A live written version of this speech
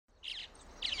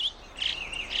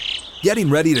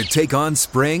Getting ready to take on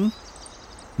spring?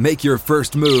 Make your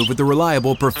first move with the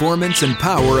reliable performance and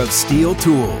power of Steel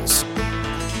tools.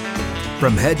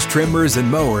 From hedge trimmers and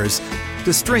mowers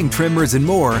to string trimmers and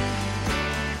more,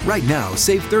 right now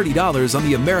save $30 on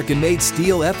the American-made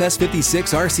Steel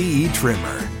FS56 RCE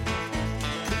trimmer.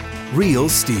 Real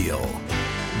Steel.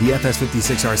 The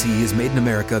FS56 RCE is made in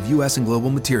America of U.S. and global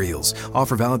materials.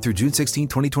 Offer valid through June 16,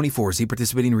 2024. See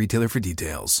participating retailer for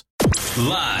details.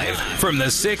 Live from the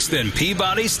 6th and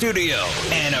Peabody Studio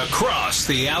and across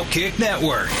the Outkick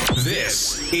Network,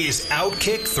 this is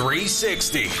Outkick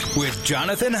 360 with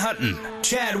Jonathan Hutton,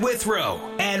 Chad Withrow,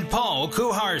 and Paul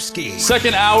Kuharsky.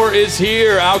 Second hour is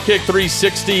here. Outkick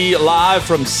 360 live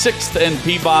from 6th and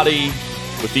Peabody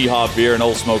with D-Hop Beer and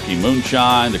Old Smoky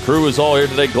Moonshine. The crew is all here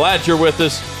today. Glad you're with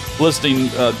us, listening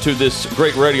to this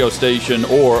great radio station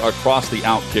or across the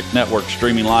Outkick Network,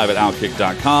 streaming live at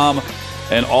Outkick.com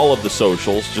and all of the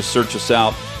socials. Just search us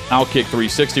out, Outkick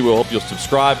 360. We'll hope you'll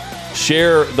subscribe.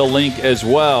 Share the link as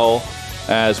well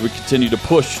as we continue to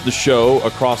push the show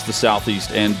across the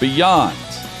Southeast and beyond.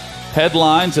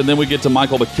 Headlines, and then we get to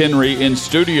Michael McHenry in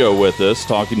studio with us,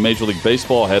 talking Major League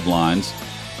Baseball headlines.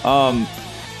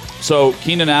 So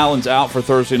Keenan Allen's out for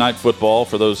Thursday Night Football.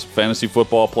 For those fantasy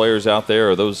football players out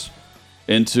there, or those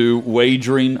into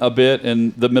wagering a bit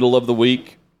in the middle of the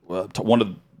week, one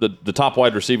of the top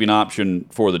wide receiving option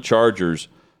for the Chargers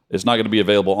is not going to be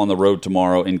available on the road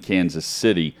tomorrow in Kansas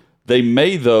City. They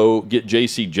may, though, get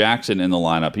J.C. Jackson in the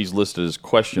lineup. He's listed as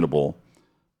questionable,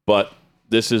 but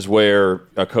this is where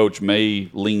a coach may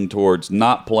lean towards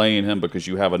not playing him because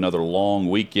you have another long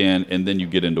weekend, and then you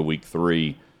get into week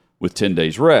 3 with 10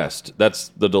 days rest. That's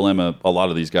the dilemma a lot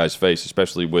of these guys face,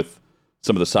 especially with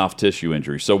some of the soft tissue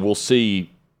injuries. So we'll see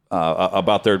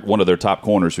about one of their top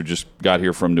corners who just got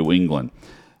here from New England.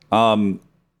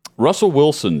 Russell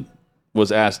Wilson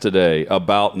was asked today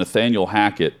about Nathaniel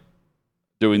Hackett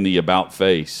doing the about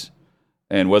face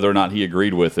and whether or not he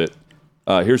agreed with it.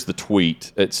 Here's the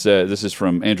tweet. It said, this is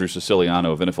from Andrew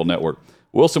Siciliano of NFL Network.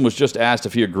 Wilson was just asked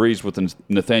if he agrees with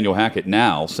Nathaniel Hackett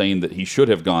now, saying that he should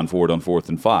have gone for it on 4th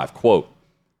and 5. Quote,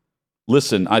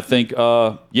 listen, I think,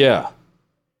 yeah,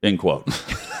 end quote.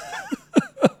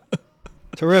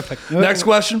 Terrific. Next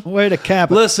question. Way to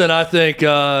cap it. Listen, I think,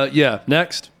 yeah,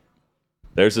 next.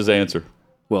 There's his answer.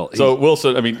 Well, so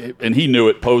Wilson, I mean, and he knew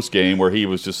it post-game where he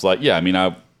was just like, yeah, I mean, I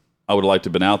would have liked to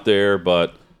have been out there,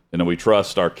 but, we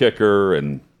trust our kicker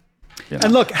and...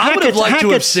 And look, I would have liked to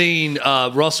have seen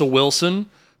Russell Wilson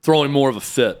throwing more of a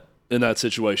fit in that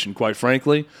situation, quite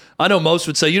frankly. I know most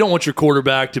would say you don't want your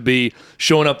quarterback to be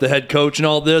showing up the head coach and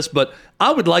all this, but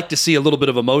I would like to see a little bit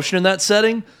of emotion in that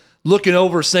setting, looking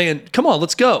over saying, come on,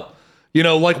 let's go.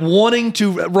 Like wanting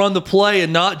to run the play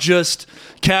and not just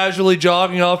casually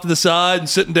jogging off to the side and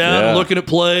sitting down and looking at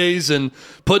plays and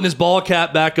putting his ball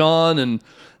cap back on. And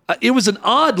it was an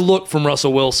odd look from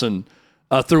Russell Wilson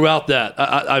throughout that.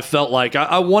 I felt like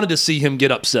I wanted to see him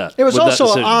get upset. It was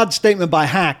also an odd statement by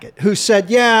Hackett, who said,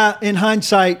 yeah, in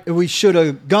hindsight, we should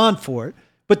have gone for it.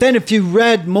 But then if you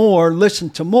read more,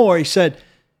 listened to more, he said,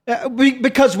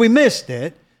 because we missed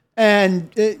it. And,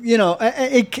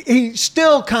 he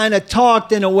still kind of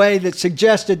talked in a way that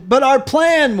suggested, but our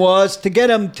plan was to get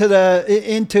him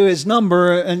into his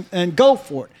number and go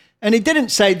for it. And he didn't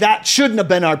say that shouldn't have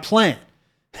been our plan.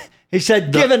 He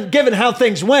said, given how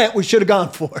things went, we should have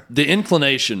gone for it. The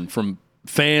inclination from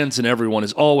fans and everyone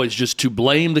is always just to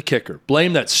blame the kicker.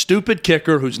 Blame that stupid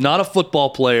kicker who's not a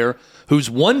football player, whose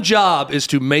one job is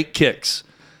to make kicks.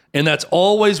 And that's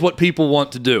always what people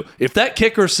want to do. If that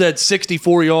kicker said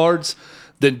 64 yards,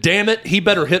 then damn it, he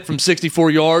better hit from 64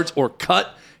 yards or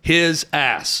cut his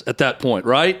ass at that point,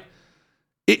 right?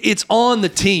 It's on the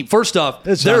team. First off,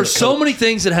 there are so many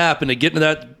things that happen to get to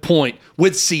that point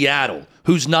with Seattle,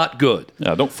 who's not good.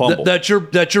 Yeah, don't fumble. That you're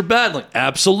battling.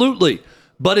 Absolutely.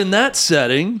 But in that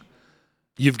setting,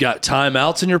 you've got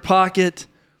timeouts in your pocket.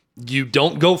 You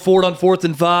don't go for it on 4th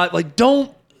and 5. Like,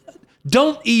 don't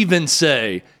even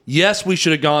say, yes, we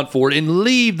should have gone for it, and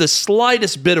leave the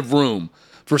slightest bit of room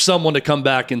for someone to come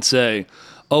back and say,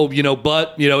 oh,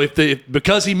 if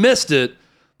because he missed it,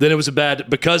 then it was a bad,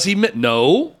 because he missed.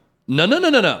 No.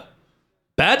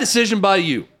 Bad decision by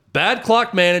you. Bad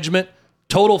clock management.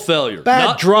 Total failure.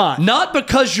 Bad drive. Not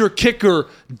because your kicker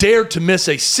dared to miss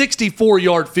a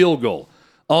 64-yard field goal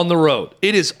on the road.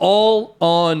 It is all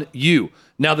on you.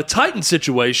 Now, the Titans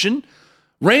situation,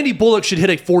 Randy Bullock should hit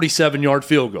a 47-yard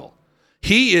field goal.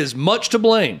 He is much to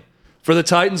blame for the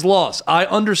Titans' loss. I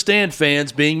understand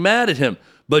fans being mad at him,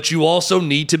 but you also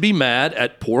need to be mad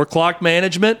at poor clock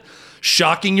management,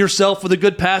 shocking yourself with a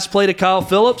good pass play to Kyle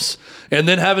Phillips, and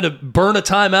then having to burn a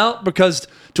timeout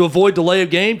to avoid delay of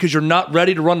game because you're not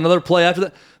ready to run another play after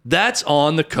that. That's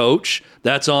on the coach.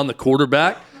 That's on the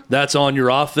quarterback. That's on your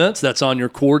offense. That's on your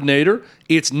coordinator.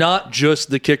 It's not just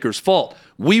the kicker's fault.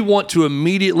 We want to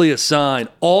immediately assign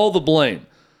all the blame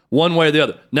one way or the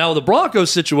other. Now, with the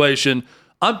Broncos situation,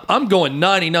 I'm going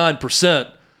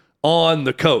 99% on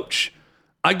the coach.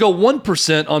 I go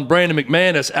 1% on Brandon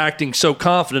McManus acting so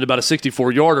confident about a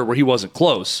 64-yarder where he wasn't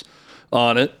close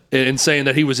on it and saying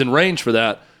that he was in range for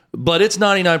that. But it's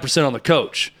 99% on the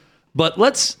coach. But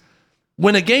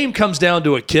when a game comes down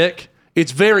to a kick,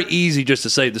 it's very easy just to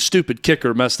say the stupid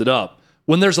kicker messed it up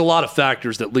when there's a lot of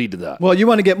factors that lead to that. Well, you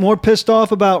want to get more pissed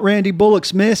off about Randy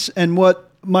Bullock's miss and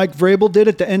what Mike Vrabel did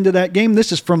at the end of that game?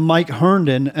 This is from Mike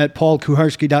Herndon at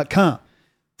paulkuharsky.com.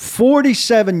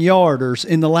 47 yarders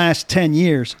in the last 10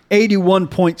 years,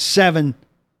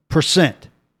 81.7%.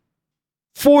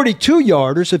 42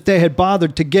 yarders, if they had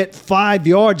bothered to get 5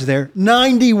 yards there,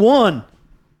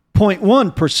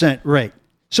 91.1% rate.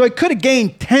 So it could have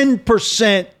gained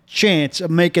 10% chance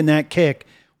of making that kick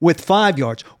with 5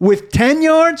 yards. With 10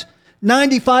 yards,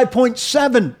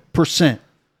 95.7%.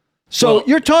 So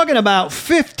you're talking about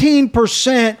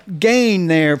 15% gain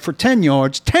there for 10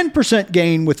 yards, 10%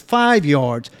 gain with 5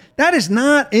 yards. That is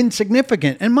not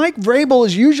insignificant. And Mike Vrabel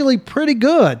is usually pretty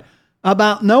good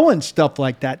about knowing stuff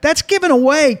like that. That's giving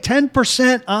away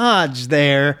 10% odds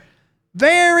there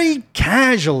very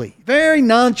casually, very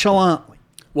nonchalantly.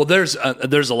 Well, there's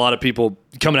a lot of people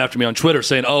coming after me on Twitter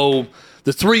saying, oh,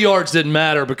 the 3 yards didn't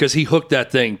matter because he hooked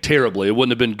that thing terribly. It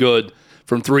wouldn't have been good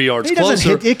from 3 yards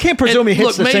closer. You can't presume he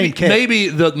hits the same kick.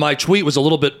 Maybe my tweet was a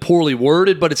little bit poorly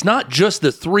worded, but it's not just the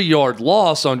 3-yard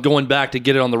loss on going back to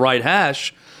get it on the right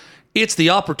hash. It's the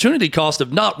opportunity cost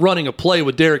of not running a play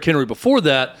with Derrick Henry before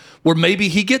that, where maybe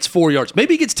he gets 4 yards,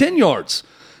 maybe he gets 10 yards,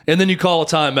 and then you call a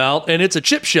timeout, and it's a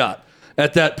chip shot.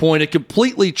 At that point, it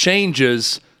completely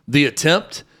changes the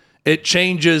attempt. It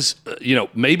changes,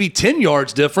 maybe 10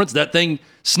 yards difference. That thing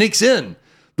sneaks in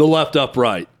the left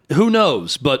upright. Who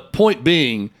knows? But point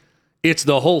being, it's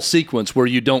the whole sequence where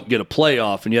you don't get a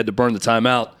playoff and you had to burn the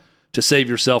timeout to save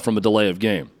yourself from a delay of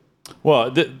game.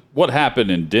 Well, what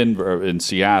happened in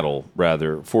Seattle,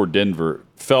 for Denver,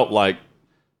 felt like,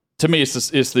 to me, it's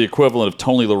the equivalent of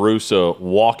Tony La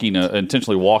Russa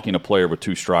intentionally walking a player with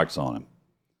 2 strikes on him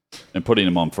and putting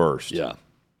him on first. Yeah.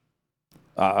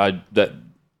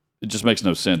 It just makes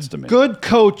no sense to me. Good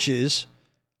coaches,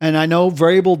 and I know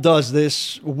Vrabel does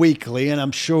this weekly, and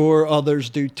I'm sure others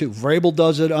do too. Vrabel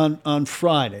does it on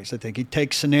Fridays. I think he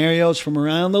takes scenarios from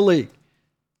around the league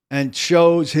and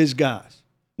shows his guys,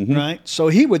 right? So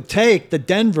he would take the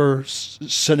Denver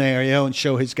scenario and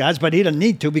show his guys, but he doesn't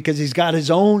need to because he's got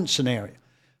his own scenario.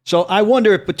 So I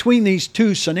wonder if between these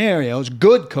two scenarios,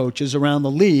 good coaches around the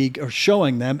league are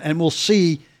showing them, and we'll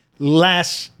see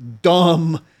less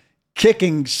dumb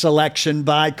kicking selection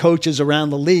by coaches around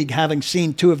the league, having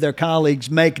seen 2 of their colleagues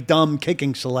make dumb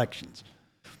kicking selections.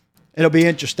 It'll be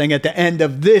interesting at the end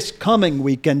of this coming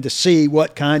weekend to see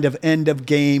what kind of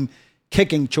end-of-game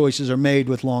kicking choices are made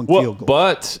with long field goals.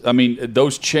 But,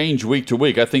 those change week to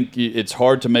week. I think it's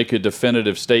hard to make a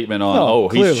definitive statement on,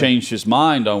 he's changed his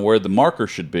mind on where the marker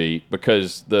should be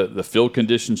because the field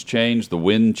conditions change, the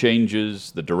wind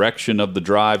changes, the direction of the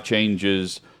drive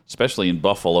changes, especially in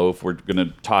Buffalo, if we're going to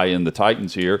tie in the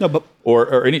Titans here. No, but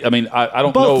I don't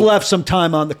know. Both left some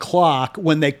time on the clock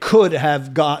when they could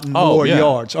have gotten more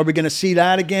yards. Are we going to see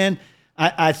that again?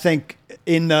 I think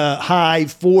in the high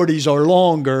 40s or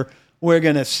longer,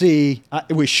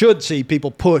 we should see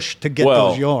people push to get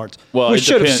those yards. We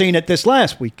should have seen it this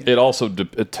last weekend. It also,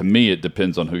 to me, it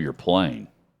depends on who you're playing.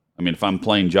 If I'm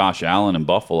playing Josh Allen in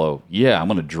Buffalo, I'm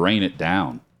going to drain it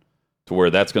down to where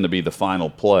that's going to be the final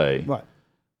play. Right.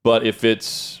 But if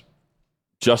it's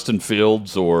Justin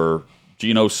Fields or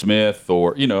Geno Smith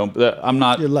or, I'm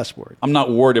not. You're less worried. I'm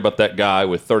not worried about that guy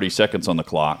with 30 seconds on the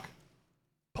clock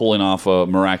pulling off a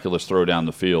miraculous throw down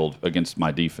the field against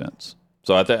my defense.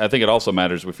 So I think it also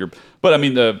matters if you're. But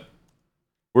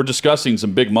we're discussing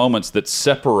some big moments that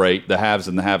separate the haves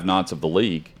and the have-nots of the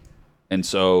league, and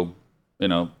so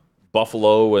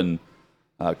Buffalo and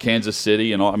Kansas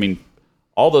City and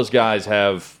all those guys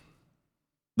have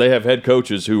head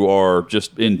coaches who are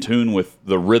just in tune with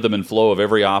the rhythm and flow of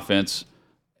every offense,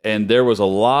 and there was a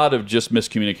lot of just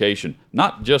miscommunication.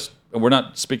 We're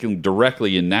not speaking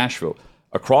directly in Nashville,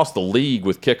 across the league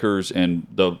with kickers and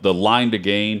the line to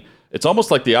gain. It's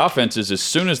almost like the offenses, as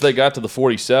soon as they got to the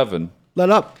 47, let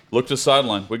up. Look to the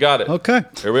sideline. We got it. Okay.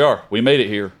 Here we are. We made it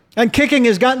here. And kicking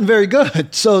has gotten very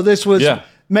good. So this was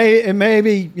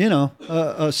maybe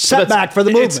a setback for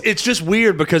the movement. It's just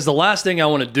weird because the last thing I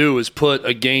want to do is put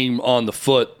a game on the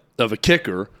foot of a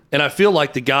kicker, and I feel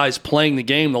like the guys playing the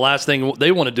game, the last thing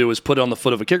they want to do is put it on the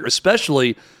foot of a kicker,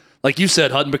 especially like you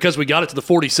said, Hutton, because we got it to the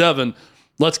 47.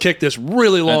 Let's kick this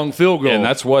really long field goal. And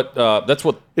that's what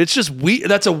it's just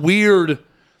that's a weird.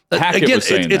 Hackett Again, was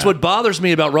saying it's that. what bothers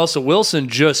me about Russell Wilson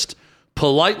just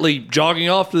politely jogging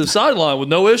off to the sideline with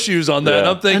no issues on that. Yeah. And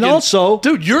I'm thinking, And also,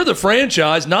 dude, you're the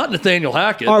franchise, not Nathaniel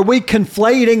Hackett. are we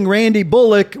conflating Randy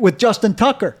Bullock with Justin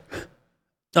Tucker?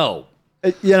 Oh,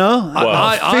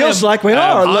 Feels like we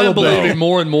are a I little am believing bit.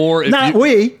 more and more. Not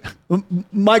we,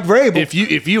 Mike Vrabel.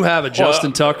 If you have a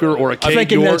Justin Tucker or a Cade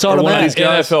thinking York that's or one of these automatic.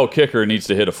 guys, NFL kicker needs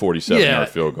to hit a 47-yard Yeah.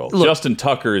 field goal. Look- Justin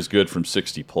Tucker is good from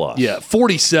 60+. yeah,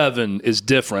 47 is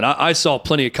different. I saw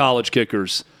plenty of college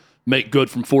kickers make good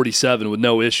from 47 with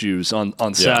no issues on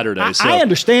Saturday. So I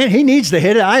understand he needs to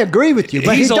hit it. I agree with you,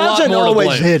 but he he's a lot doesn't more to always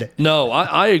blame. hit it. No,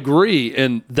 I agree,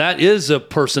 and that is a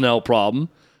personnel problem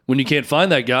when you can't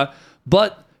find that guy.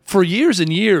 But for years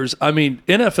and years, I mean,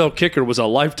 NFL kicker was a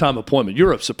lifetime appointment.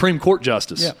 You're a Supreme Court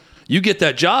justice. Yeah. You get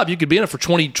that job, you could be in it for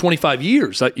 20, 25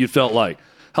 years, you felt like.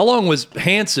 How long was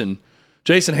Jason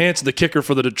Hansen, the kicker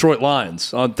for the Detroit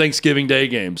Lions on Thanksgiving Day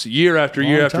games, year after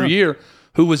year after time. year,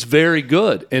 who was very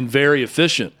good and very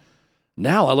efficient?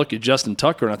 Now I look at Justin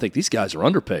Tucker and I think these guys are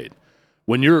underpaid.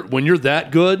 When you're that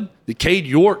good, the Cade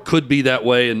York could be that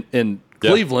way in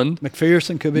Cleveland.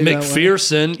 McPherson could be that way.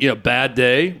 McPherson, bad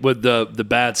day with the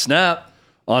bad snap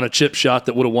on a chip shot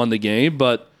that would have won the game.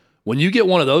 But when you get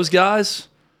one of those guys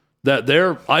that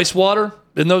they're ice water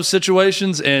in those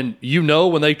situations, and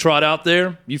when they trot out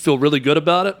there, you feel really good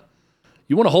about it.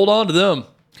 You want to hold on to them.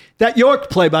 That York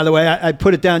play, by the way, I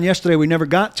put it down yesterday. We never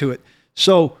got to it.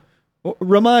 So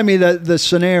remind me the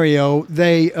scenario.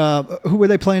 They who were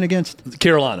they playing against?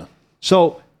 Carolina.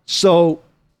 So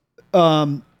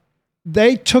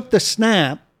they took the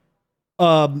snap.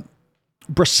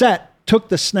 Brissett took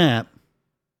the snap,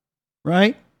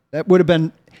 right? That would have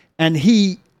been, and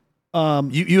he.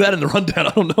 You had in the rundown.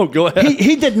 I don't know. Go ahead.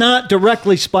 He did not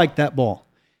directly spike that ball.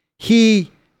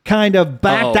 He kind of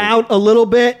backed out a little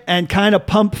bit and kind of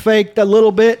pump faked a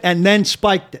little bit and then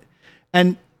spiked it.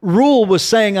 And Rule was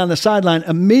saying on the sideline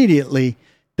immediately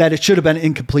that it should have been an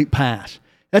incomplete pass.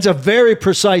 That's a very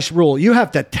precise rule. You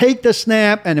have to take the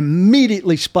snap and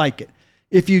immediately spike it.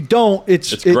 If you don't, it's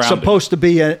supposed to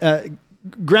be a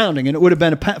grounding, and it would have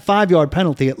been a 5-yard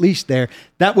penalty at least there.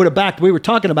 That would have backed. We were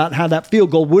talking about how that field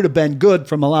goal would have been good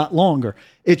from a lot longer.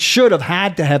 It should have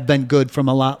had to have been good from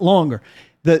a lot longer.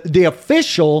 The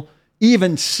official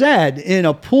even said in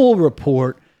a pool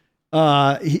report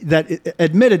that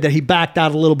admitted that he backed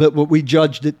out a little bit, but we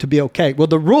judged it to be okay. Well,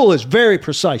 the rule is very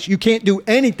precise. You can't do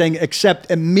anything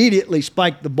except immediately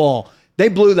spike the ball. They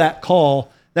blew that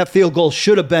call. That field goal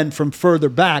should have been from further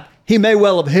back. He may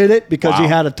well have hit it because he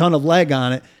had a ton of leg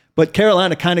on it, but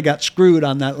Carolina kind of got screwed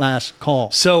on that last call.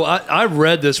 So I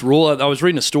read this rule. I was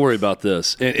reading a story about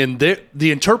this, and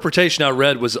the interpretation I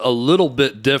read was a little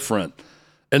bit different.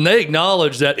 And they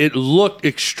acknowledged that it looked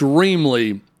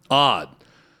extremely odd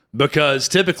because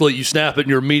typically you snap it and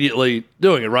you're immediately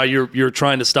doing it, right? You're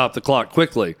trying to stop the clock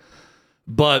quickly.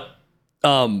 But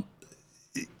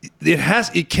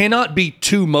it cannot be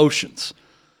two motions.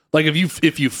 Like if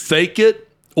you fake it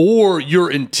or you're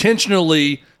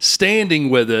intentionally standing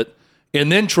with it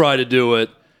and then try to do it,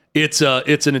 it's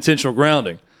an intentional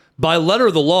grounding. By letter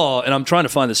of the law, and I'm trying to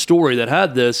find the story that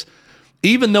had this,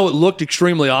 even though it looked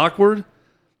extremely awkward,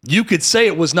 you could say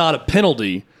it was not a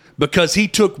penalty because he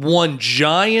took one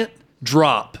giant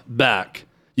drop back.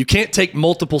 You can't take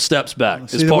multiple steps back.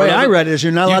 See, the way I read it is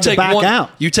you're not allowed to back out.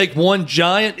 You take one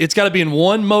giant, it's got to be in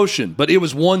one motion, but it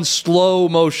was one slow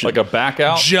motion. Like a back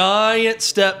out? Giant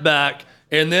step back,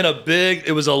 and then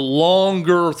it was a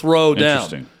longer throw down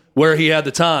Interesting. where he had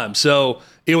the time. So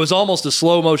it was almost a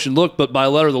slow motion look, but by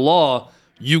letter of the law,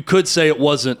 you could say it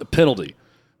wasn't a penalty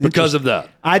because of that.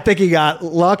 I think he got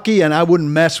lucky, and I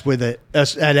wouldn't mess with it,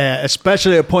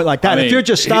 especially at a point like that. I mean, if you're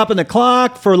just stopping the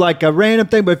clock for like a random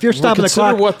thing, but if you're stopping the consider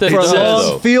clock what that for a does, long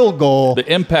though. field goal,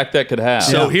 The impact that could have.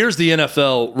 So here's the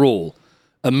NFL rule.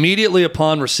 Immediately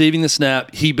upon receiving the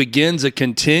snap, he begins a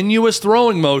continuous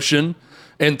throwing motion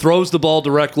and throws the ball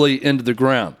directly into the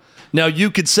ground. Now, you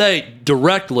could say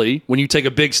directly, when you take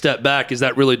a big step back, is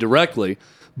that really directly?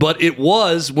 But it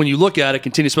was, when you look at it,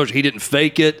 continuous motion. He didn't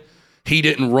fake it. He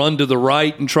didn't run to the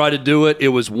right and try to do it. It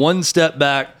was one step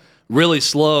back, really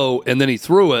slow, and then he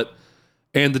threw it.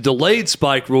 And the delayed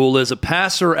spike rule is a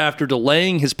passer, after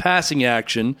delaying his passing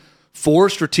action for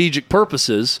strategic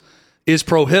purposes, is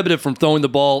prohibited from throwing the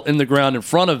ball in the ground in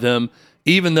front of him,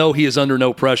 even though he is under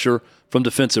no pressure from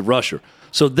defensive rusher.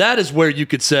 So that is where you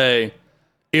could say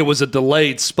it was a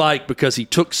delayed spike because he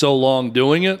took so long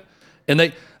doing it.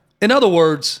 And in other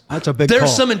words, that's a big there's call.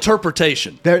 some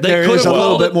interpretation. There is a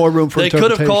little bit more room for interpretation.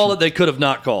 They could have called it. They could have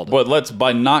not called it. But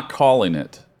by not calling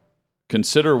it,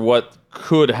 consider what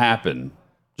could happen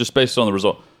just based on the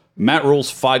result. Matt Rule's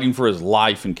fighting for his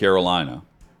life in Carolina.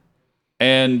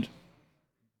 And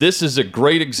this is a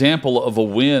great example of a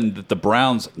win that the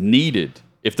Browns needed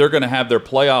if they're going to have their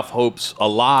playoff hopes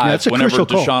alive whenever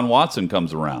Deshaun Watson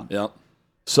comes around. Yep.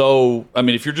 So, I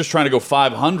mean, if you're just trying to go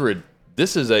 500,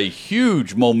 this is a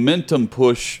huge momentum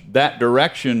push that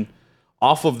direction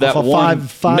off of that one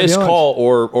missed call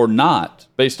or not,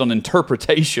 based on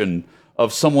interpretation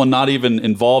of someone not even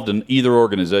involved in either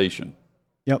organization.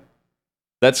 Yep.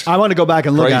 I want to go back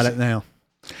and look at it now.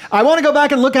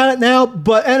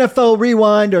 But NFL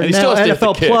Rewind or now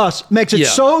NFL Plus makes it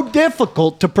so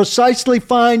difficult to precisely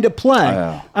find a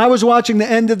play. I was watching the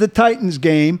end of the Titans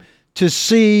game to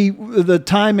see the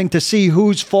timing, to see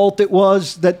whose fault it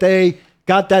was that they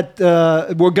got that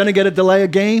we're going to get a delay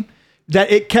of game, that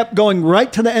it kept going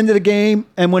right to the end of the game,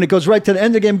 and when it goes right to the end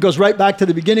of the game, it goes right back to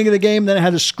the beginning of the game, then it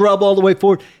had to scrub all the way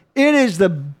forward. It is the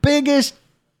biggest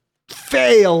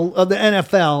fail of the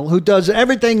NFL, who does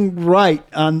everything right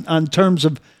on terms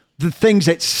of the things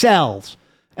it sells.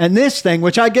 And this thing,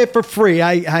 which I get for free,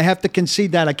 I have to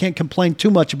concede that. I can't complain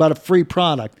too much about a free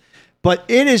product. But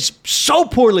it is so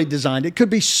poorly designed. It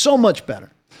could be so much better.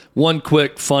 One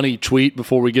quick funny tweet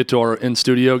before we get to our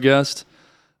in-studio guest.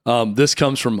 This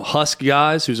comes from Husk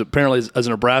Guys, who's apparently as a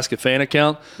Nebraska fan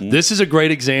account. This is a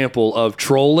great example of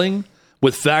trolling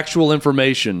with factual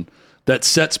information that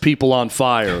sets people on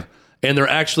fire, and they're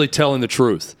actually telling the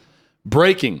truth.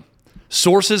 Breaking.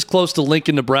 Sources close to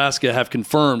Lincoln, Nebraska have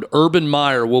confirmed Urban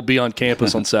Meyer will be on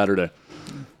campus on Saturday.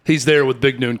 He's there with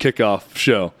Big Noon Kickoff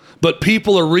show. But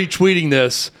people are retweeting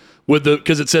this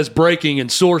because it says breaking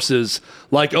and sources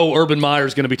like, Urban Meyer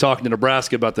is going to be talking to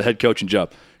Nebraska about the head coaching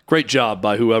job. Great job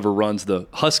by whoever runs the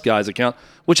Husk Guys account,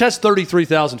 which has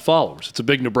 33,000 followers. It's a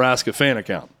big Nebraska fan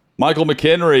account. Michael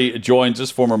McHenry joins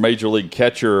us, former Major League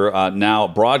catcher, now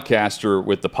broadcaster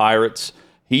with the Pirates.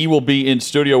 He will be in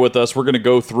studio with us. We're going to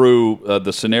go through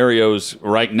the scenarios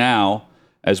right now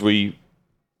as we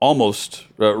almost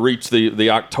reach the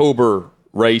October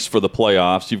race for the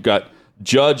playoffs. You've got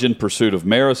Judge in pursuit of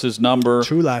Maris's number.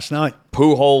 True last night.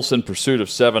 Pujols in pursuit of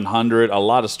 700. A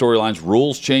lot of storylines,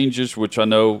 rules changes, which I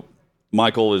know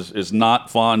Michael is not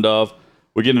fond of.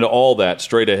 We get into all that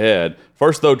straight ahead.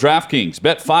 First, though, DraftKings.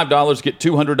 Bet $5, get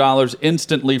 $200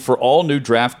 instantly for all new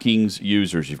DraftKings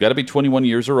users. You've got to be 21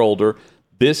 years or older.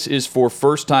 This is for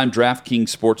first-time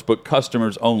DraftKings Sportsbook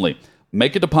customers only.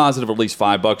 Make a deposit of at least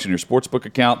 $5 in your sportsbook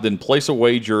account, then place a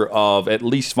wager of at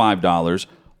least $5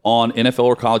 on NFL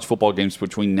or college football games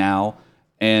between now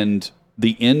and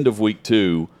the end of Week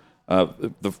 2,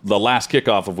 the last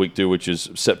kickoff of Week 2, which is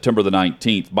September the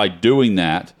 19th. By doing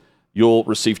that, you'll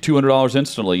receive $200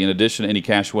 instantly in addition to any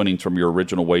cash winnings from your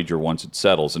original wager once it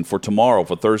settles. And for tomorrow,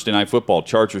 for Thursday Night Football,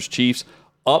 Chargers-Chiefs,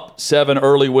 up 7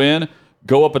 early win.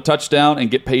 Go up a touchdown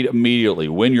and get paid immediately.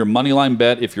 Win your moneyline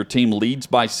bet if your team leads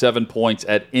by 7 points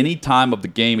at any time of the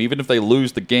game. Even if they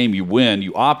lose the game, you win.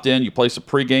 You opt in, you place a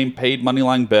pregame paid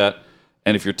moneyline bet,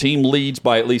 and if your team leads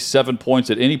by at least 7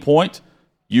 points at any point,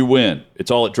 you win.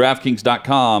 It's all at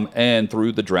DraftKings.com and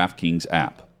through the DraftKings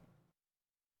app.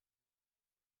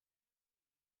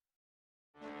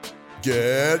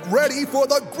 Get ready for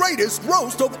the greatest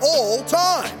roast of all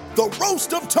time, the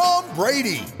Roast of Tom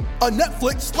Brady. A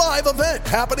Netflix live event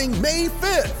happening May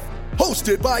 5th.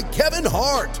 Hosted by Kevin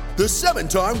Hart, the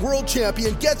 7-time world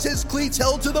champion gets his cleats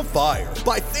held to the fire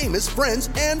by famous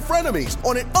friends and frenemies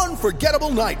on an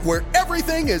unforgettable night where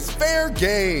everything is fair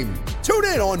game. Tune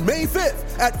in on May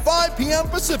 5th at 5 p.m.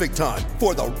 Pacific time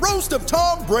for the Roast of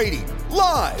Tom Brady,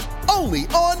 live only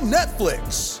on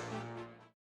Netflix.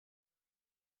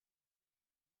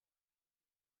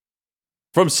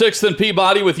 From 6th and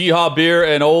Peabody with Yeehaw Beer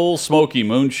and Old Smoky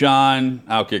Moonshine,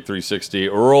 Outkick 360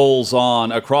 rolls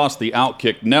on across the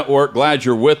Outkick network. Glad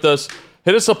you're with us.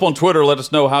 Hit us up on Twitter. Let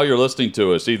us know how you're listening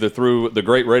to us, either through the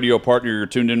great radio partner you're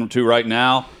tuned into right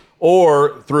now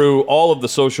or through all of the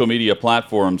social media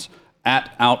platforms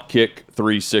at Outkick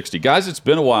 360. Guys, it's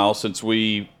been a while since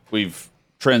we've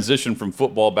transitioned from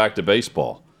football back to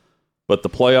baseball, but the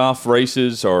playoff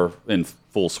races are in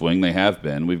full swing. They have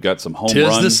been. We've got some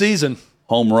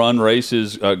home run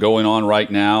races going on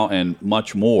right now and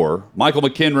much more. Michael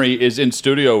McHenry is in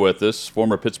studio with us,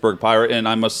 former Pittsburgh Pirate, and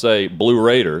I must say Blue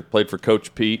Raider, played for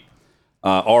Coach Pete,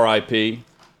 RIP,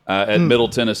 at Middle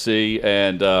Tennessee,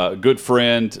 and good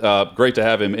friend. Great to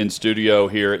have him in studio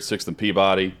here at 6th and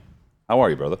Peabody. How are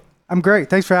you, brother? I'm great.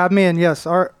 Thanks for having me. And yes,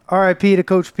 R.I.P. to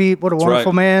Coach Pete. What a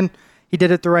wonderful man. He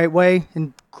did it the right way,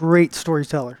 and great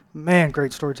storyteller. Man,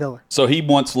 great storyteller. So he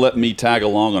once let me tag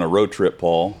along on a road trip,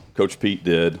 Paul. Coach Pete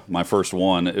did, my first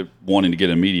one, wanting to get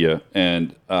in media.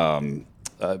 And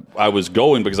I was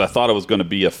going because I thought I was going to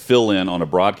be a fill-in on a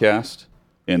broadcast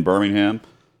in Birmingham.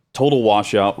 Total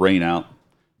washout, rain out.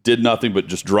 Did nothing but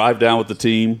just drive down with the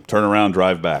team, turn around,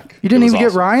 drive back. You didn't even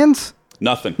get Ryan's?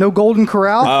 Nothing. No Golden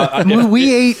Corral?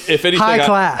 We ate high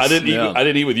class. I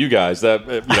didn't eat with you guys.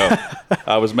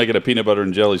 I was making a peanut butter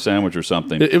and jelly sandwich or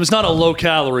something. It was not a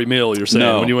low-calorie meal, you're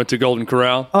saying, when you went to Golden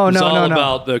Corral? Oh, it was all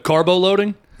about the carbo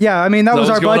loading? Yeah, I mean, that was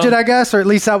our budget, I guess, or at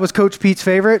least that was Coach Pete's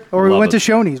favorite. Or we went to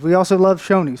Shoney's. We also love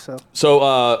Shoney's.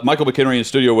 So Michael McHenry in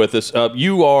studio with us.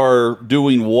 You are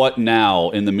doing what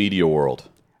now in the media world?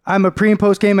 I'm a pre- and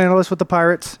post-game analyst with the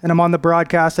Pirates, and I'm on the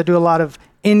broadcast. I do a lot of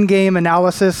in-game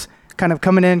analysis, kind of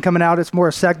coming in, coming out. It's more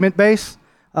a segment-based.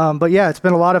 But, yeah, it's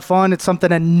been a lot of fun. It's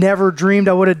something I never dreamed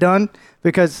I would have done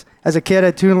because as a kid I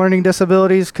had 2 learning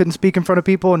disabilities, couldn't speak in front of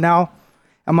people, and now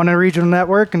I'm on a regional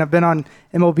network, and I've been on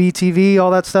MLB TV, all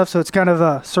that stuff, so it's kind of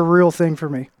a surreal thing for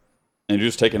me. And you're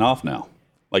just taking off now.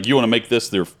 Like, you want to make this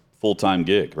their full-time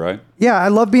gig, right? Yeah, I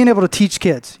love being able to teach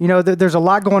kids. You know, there's a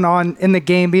lot going on in the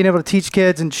game, being able to teach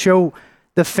kids and show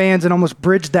the fans and almost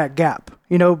bridge that gap.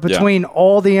 You know, between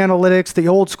all the analytics, the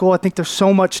old school, I think there's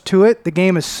so much to it. The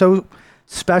game is so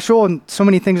special, and so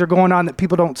many things are going on that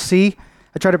people don't see.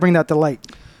 I try to bring that to light.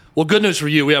 Well, good news for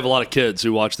you. We have a lot of kids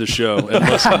who watch this show and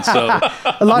listen. So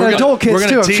a lot of adult kids,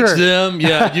 too, I'm sure. We're going to teach them.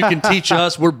 Yeah, you can teach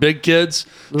us. We're big kids.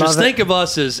 Just think of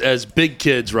us as big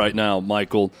kids right now,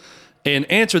 Michael, and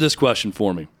answer this question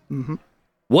for me. Mm-hmm.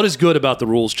 What is good about the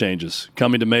rules changes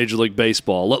coming to Major League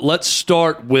Baseball? Let's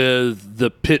start with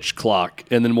the pitch clock,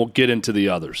 and then we'll get into the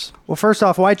others. Well, first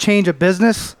off, why change a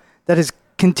business that has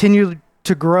continued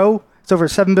to grow? It's over a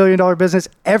 $7 billion business.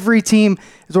 Every team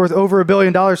is worth over $1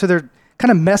 billion, so they're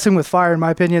kind of messing with fire, in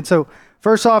my opinion. So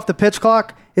first off, the pitch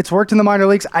clock, it's worked in the minor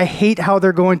leagues. I hate how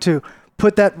they're going to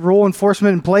put that rule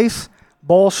enforcement in place.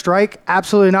 Ball strike,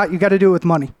 absolutely not. You got to do it with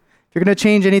money. If you're going to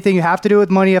change anything, you have to do it with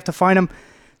money. You have to fine them.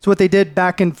 It's what they did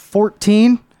back in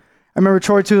 2014. I remember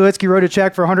Troy Tulowitzki wrote a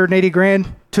check for $180,000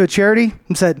 to a charity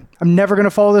and said, I'm never going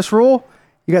to follow this rule.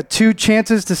 You got 2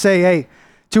 chances to say, hey,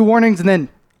 2 warnings, and then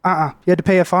you had to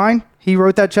pay a fine. He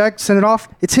wrote that check, sent it off.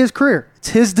 It's his career. It's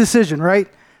his decision, right?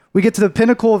 We get to the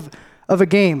pinnacle of a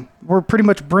game. We're pretty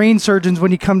much brain surgeons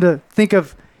when you come to think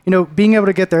of, being able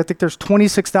to get there. I think there's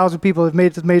 26,000 people who have made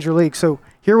it to the major league. So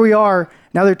here we are.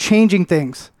 Now they're changing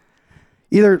things.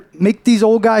 Either make these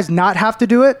old guys not have to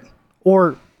do it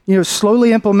or,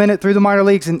 slowly implement it through the minor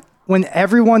leagues. And when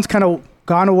everyone's kind of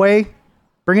gone away,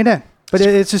 bring it in. But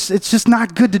it's just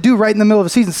not good to do right in the middle of a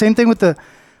season. Same thing with the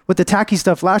tacky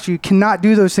stuff last year. You cannot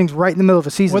do those things right in the middle of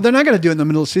a season. Well, they're not going to do it in the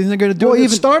middle of the season. They're going to do it at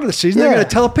the start of the season. They're going to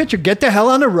tell a pitcher, get the hell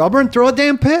on the rubber and throw a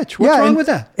damn pitch. What's wrong with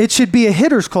that? It should be a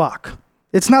hitter's clock.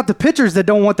 It's not the pitchers that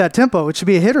don't want that tempo. It should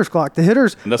be a hitter's clock. The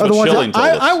hitters are the ones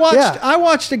that I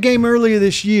watched a game earlier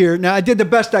this year. Now, I did the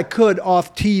best I could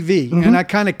off TV, and I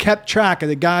kind of kept track of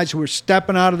the guys who were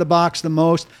stepping out of the box the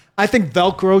most. I think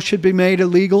Velcro should be made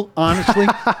illegal, honestly,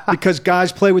 because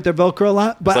guys play with their Velcro a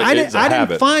lot. But I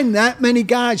didn't find that many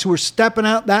guys who were stepping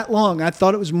out that long. I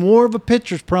thought it was more of a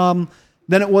pitcher's problem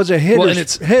than it was a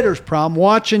hitter's problem,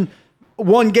 watching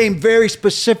one game very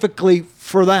specifically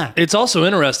for that. It's also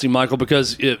interesting, Michael,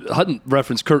 because Hutton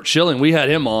referenced Curt Schilling. We had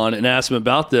him on and asked him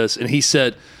about this, and he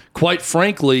said, quite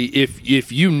frankly,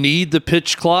 if you need the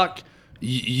pitch clock,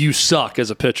 you suck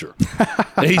as a pitcher.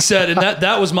 And he said, and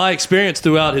that was my experience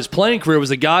throughout his playing career, was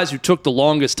the guys who took the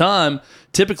longest time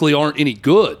typically aren't any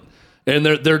good. And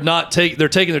they're taking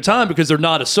their time because they're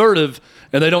not assertive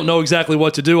and they don't know exactly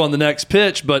what to do on the next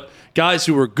pitch. But guys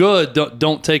who are good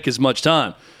don't take as much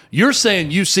time. You're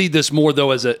saying you see this more,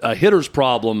 though, as a hitter's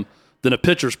problem than a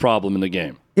pitcher's problem in the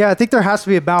game. Yeah, I think there has to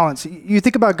be a balance. You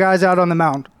think about guys out on the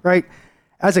mound, right?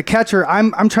 As a catcher,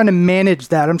 I'm trying to manage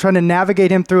that. I'm trying to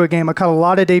navigate him through a game. I caught a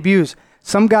lot of debuts.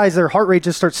 Some guys, their heart rate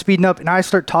just starts speeding up, and I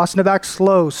start tossing it back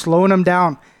slowing them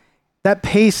down. That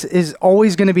pace is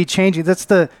always going to be changing. That's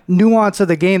the nuance of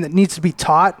the game that needs to be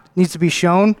taught, needs to be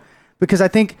shown, because I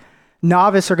think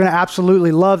novice are going to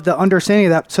absolutely love the understanding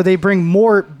of that. So they bring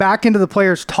more back into the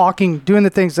players talking, doing the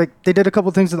things like they did a couple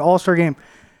of things in the All-Star game,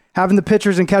 having the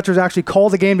pitchers and catchers actually call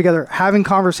the game together, having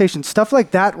conversations. Stuff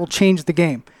like that will change the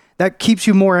game. That keeps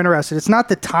you more interested. It's not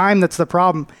the time that's the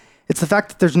problem. It's the fact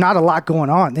that there's not a lot going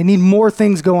on. They need more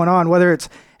things going on, whether it's,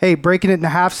 hey, breaking it in a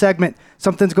half segment,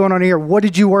 something's going on here. What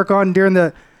did you work on during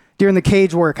the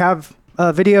cage work? Have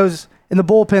videos in the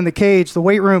bullpen, the cage, the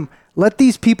weight room. Let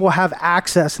these people have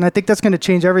access, and I think that's going to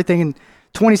change everything in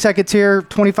 20 seconds here,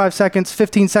 25 seconds,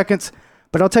 15 seconds.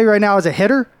 But I'll tell you right now, as a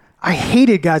hitter, I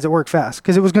hated guys that work fast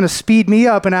because it was going to speed me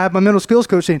up, and I have my mental skills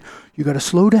coach saying, you got to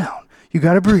slow down. You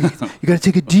got to breathe. You got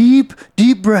to take a deep,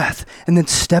 deep breath and then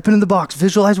step into the box.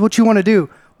 Visualize what you want to do.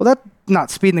 Well, that's not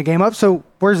speeding the game up. So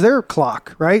where's their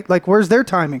clock, right? Like, where's their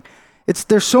timing?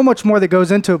 There's so much more that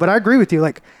goes into it. But I agree with you.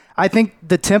 Like, I think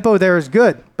the tempo there is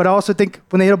good. But I also think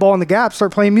when they hit a ball in the gap,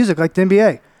 start playing music like the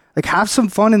NBA. Like, have some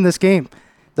fun in this game.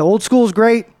 The old school is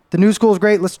great. The new school is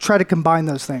great. Let's try to combine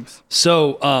those things.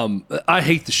 So I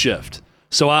hate the shift.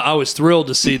 So I was thrilled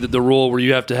to see that the rule where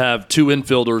you have to have 2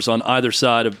 infielders on either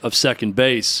side of second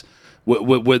base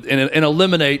and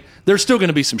eliminate. There's still going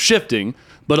to be some shifting,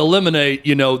 but eliminate,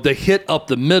 the hit up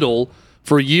the middle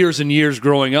for years and years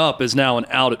growing up is now an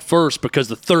out at first because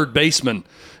the third baseman,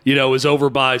 is over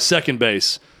by second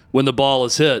base when the ball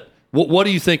is hit. What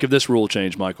do you think of this rule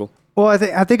change, Michael? Well,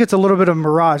 I think it's a little bit of a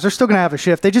mirage. They're still going to have a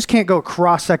shift. They just can't go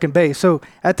across second base. So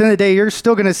at the end of the day, you're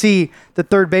still going to see the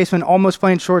third baseman almost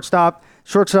playing shortstop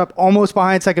almost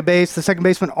behind second base, the second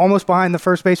baseman almost behind the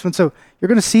first baseman. So you're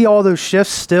going to see all those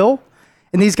shifts still.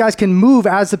 And these guys can move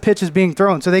as the pitch is being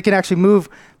thrown. So they can actually move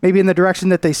maybe in the direction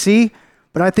that they see.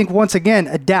 But I think, once again,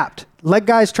 adapt. Let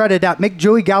guys try to adapt. Make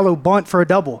Joey Gallo bunt for a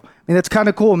double. I mean, that's kind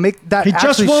of cool. Make that He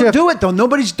just won't shift. do it, though.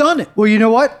 Nobody's done it. Well, you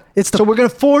know what? So we're going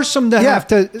to force them to have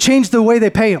to change the way they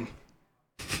pay him.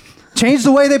 Change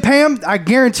the way they pay him. I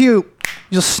guarantee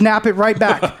you'll snap it right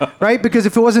back, right? Because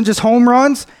if it wasn't just home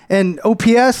runs and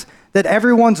OPS that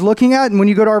everyone's looking at, and when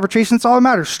you go to arbitration, it's all that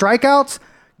matters. Strikeouts,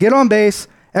 get on base,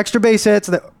 extra base hits,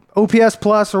 the OPS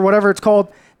plus or whatever it's called.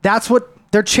 That's what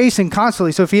they're chasing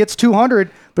constantly. So if he hits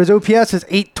 200, but his OPS is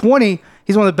 820,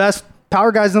 he's one of the best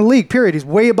power guys in the league, period. He's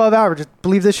way above average. I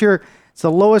believe this year it's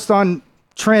the lowest on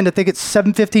trend. I think it's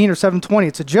 715 or 720.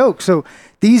 It's a joke. So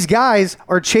these guys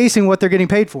are chasing what they're getting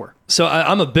paid for. So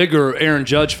I'm a bigger Aaron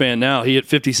Judge fan now. He hit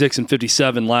 56 and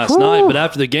 57 last night. But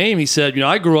after the game, he said,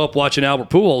 I grew up watching Albert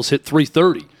Pujols hit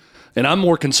 330. And I'm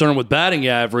more concerned with batting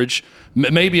average.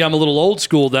 Maybe I'm a little old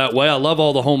school that way. I love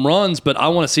all the home runs, but I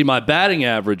want to see my batting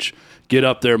average get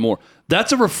up there more.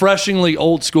 That's a refreshingly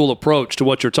old school approach to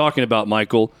what you're talking about,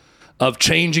 Michael, of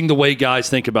changing the way guys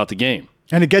think about the game.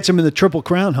 And it gets him in the Triple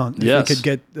Crown hunt. Yes. If he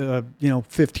could get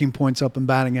 15 points up in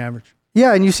batting average.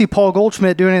 Yeah, and you see Paul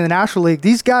Goldschmidt doing it in the National League.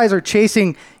 These guys are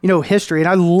chasing, history, and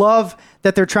I love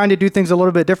that they're trying to do things a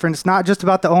little bit different. It's not just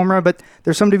about the home run, but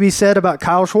there's something to be said about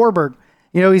Kyle Schwarber.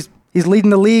 He's leading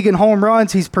the league in home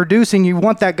runs. He's producing. You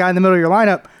want that guy in the middle of your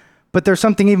lineup, but there's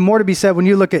something even more to be said when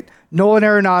you look at Nolan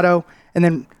Arenado and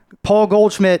then Paul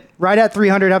Goldschmidt right at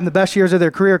 300 having the best years of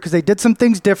their career because they did some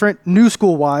things different, new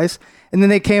school-wise, and then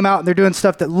they came out and they're doing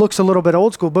stuff that looks a little bit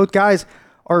old school. Both guys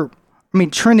are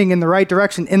trending in the right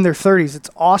direction in their 30s. It's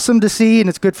awesome to see, and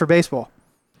it's good for baseball.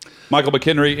 Michael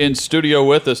McHenry in studio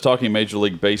with us talking Major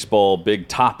League Baseball, big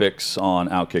topics on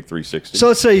Outkick 360. So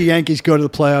let's say the Yankees go to the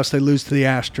playoffs, they lose to the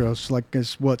Astros, like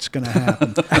is what's going to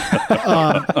happen.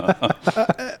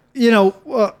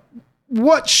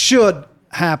 What should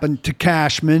happen to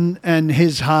Cashman and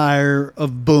his hire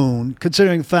of Boone,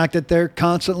 considering the fact that they're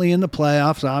constantly in the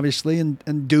playoffs, obviously,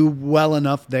 and do well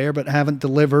enough there, but haven't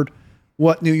delivered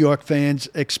what New York fans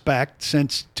expect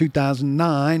since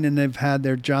 2009, and they've had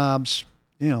their jobs,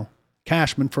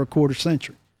 Cashman for a quarter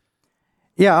century.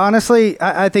 Yeah, honestly,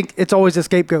 I think it's always a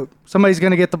scapegoat. Somebody's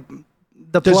going to get the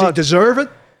plug. Does he deserve it?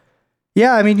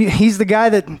 Yeah, he's the guy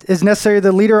that is necessarily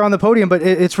the leader on the podium, but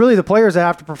it's really the players that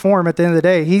have to perform at the end of the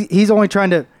day. He's only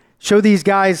trying to show these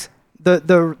guys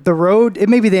the road. It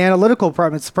may be the analytical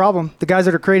problem. It's the problem. The guys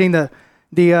that are creating the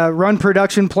run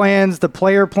production plans, the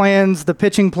player plans, the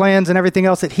pitching plans, and everything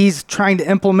else that he's trying to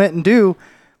implement and do.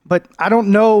 But I don't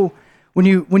know. When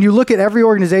you look at every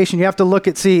organization, you have to look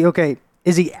at okay,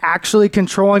 is he actually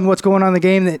controlling what's going on in the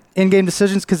game, the in-game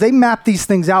decisions? Because they map these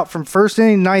things out from first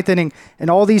inning, ninth inning, and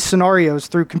all these scenarios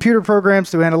through computer programs,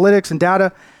 through analytics and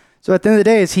data. So at the end of the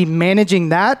day, is he managing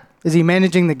that? Is he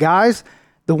managing the guys?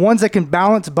 The ones that can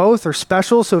balance both are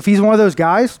special. So if he's one of those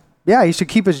guys, yeah, he should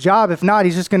keep his job. If not,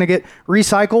 he's just going to get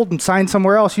recycled and signed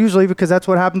somewhere else, usually, because that's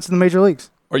what happens in the major leagues.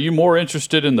 Are you more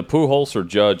interested in the Pujols or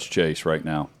Judge chase right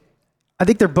now? I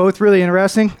think they're both really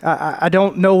interesting. I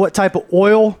don't know what type of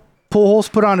oil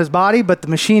Pujols put on his body, but the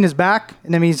machine is back.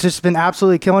 And he's just been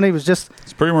absolutely killing it.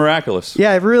 It's pretty miraculous.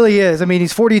 Yeah, it really is.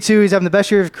 He's 42. He's having the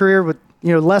best year of his career with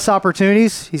less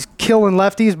opportunities. He's killing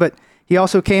lefties, but he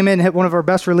also came in and hit one of our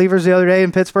best relievers the other day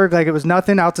in Pittsburgh like it was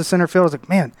nothing out to center field. I was like,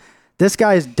 man, this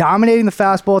guy is dominating the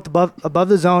fastball at above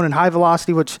the zone and high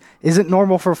velocity, which isn't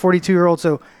normal for a 42-year-old.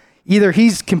 So either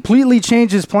he's completely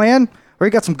changed his plan or he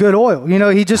got some good oil. You know,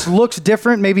 he just looks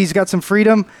different. Maybe he's got some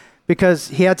freedom because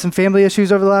he had some family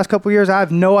issues over the last couple of years. I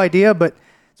have no idea, but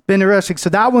it's been interesting. So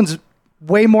that one's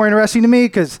way more interesting to me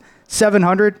because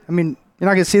 700, I mean, you're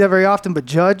not going to see that very often, but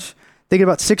Judge, thinking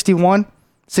about 61,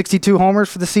 62 homers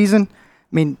for the season.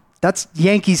 I mean, that's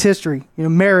Yankees history. You know,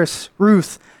 Maris,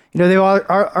 Ruth, you know, they've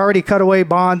already cut away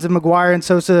Bonds and McGuire and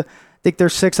Sosa. I think they're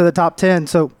 6 of the top 10.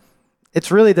 So it's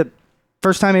really the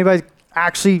first time anybody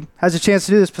actually has a chance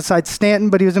to do this besides Stanton,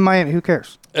 but he was in Miami. Who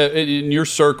cares? In your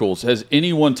circles, has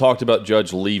anyone talked about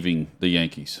Judge leaving the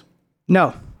Yankees?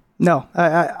 No.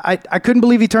 I couldn't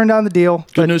believe he turned down the deal.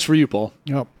 Good news for you, Paul.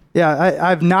 Yep. Yeah,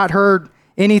 I've not heard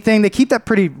anything. They keep that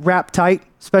pretty wrapped tight,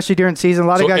 especially during season. A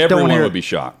lot of guys don't want to hear. Everyone would be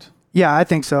shocked. Yeah, I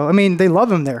think so. I mean, they love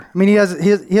him there. I mean, he has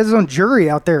his own jury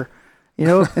out there, you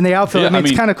know, in the outfield. Yeah,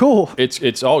 it's kind of cool.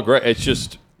 It's all great. It's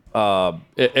just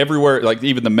everywhere. Like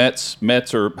even the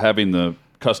Mets are having the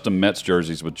custom Mets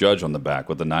jerseys with Judge on the back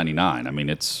with the 99. I mean,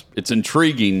 it's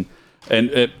intriguing.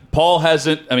 And Paul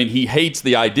hasn't. I mean, he hates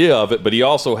the idea of it, but he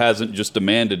also hasn't just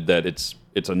demanded that it's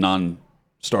a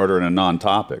non-starter and a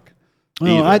non-topic.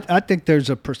 Well, I think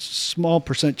there's a small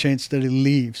percent chance that he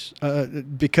leaves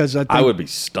because I think I would be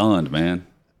stunned, man.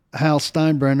 Hal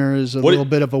Steinbrenner is a little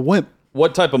bit of a wimp.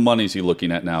 What type of money is he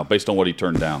looking at now, based on what he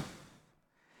turned down?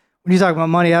 When you talk about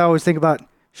money, I always think about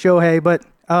Shohei, but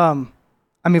I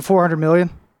mean, $400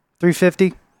 million,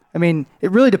 $350. I mean,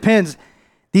 it really depends.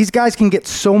 These guys can get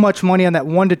so much money on that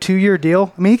 1 to 2 year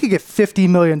deal. I mean, he could get $50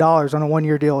 million on a 1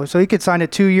 year deal. So he could sign a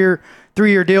 2 year,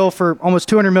 3 year deal for almost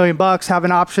 $200 million, have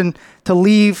an option to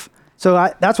leave.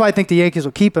 So that's why I think the Yankees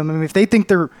will keep him. I mean, if they think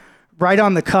they're right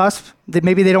on the cusp, that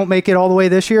maybe they don't make it all the way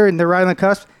this year and they're right on the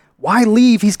cusp, why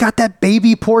leave? He's got that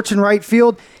baby porch in right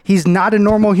field. He's not a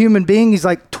normal human being. He's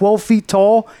like 12 feet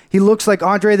tall. He looks like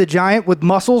Andre the Giant with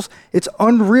muscles. It's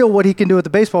unreal what he can do with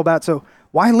the baseball bat. So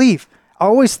why leave? I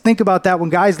always think about that when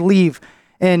guys leave.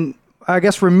 And I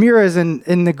guess Ramirez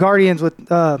and the Guardians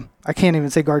with, I can't even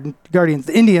say Guardians,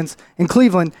 the Indians in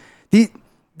Cleveland,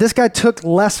 this guy took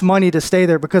less money to stay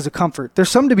there because of comfort. There's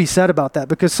something to be said about that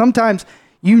because sometimes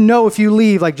you know if you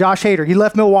leave, like Josh Hader, he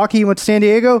left Milwaukee, he went to San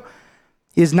Diego,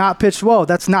 he has not pitched well.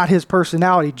 That's not his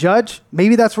personality. Judge,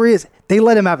 maybe that's where he is. They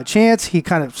let him have a chance. He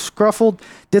kind of scruffled,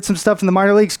 did some stuff in the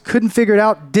minor leagues, couldn't figure it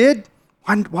out,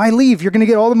 Why leave? You're going to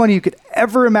get all the money you could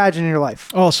ever imagine in your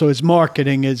life. Also, his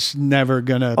marketing is never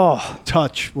going to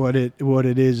touch what it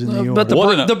is in New York. But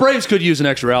the Braves could use an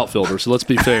extra outfielder, so let's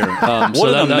be fair. That's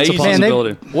a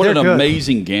possibility. What an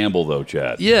amazing gamble, though,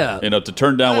 Chad. Yeah. To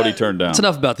turn down what he turned down. It's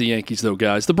enough about the Yankees, though,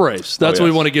 guys. The Braves. That's what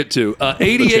we want to get to.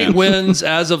 88 wins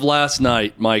as of last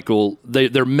night, Michael.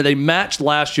 They matched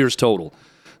last year's total.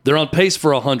 They're on pace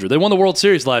for 100. They won the World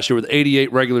Series last year with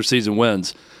 88 regular season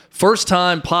wins. First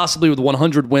time possibly with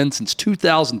 100 wins since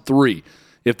 2003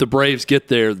 if the Braves get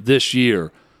there this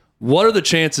year. What are the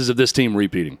chances of this team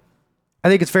repeating? I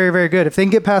think it's very, very good. If they can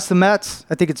get past the Mets,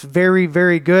 I think it's very,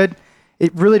 very good.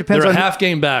 It really depends They're a half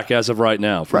game back as of right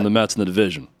now from the Mets in the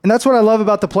division. And that's what I love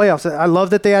about the playoffs. I love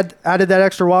that they added that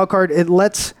extra wild card. It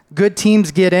lets good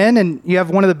teams get in, and you have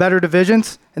one of the better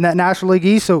divisions in that National League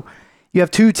East. So you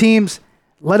have two teams.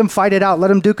 Let them fight it out. Let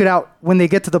them duke it out when they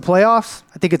get to the playoffs.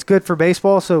 I think it's good for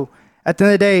baseball. So at the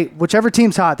end of the day, whichever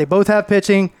team's hot, they both have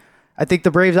pitching. I think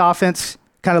the Braves offense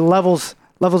kind of levels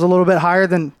a little bit higher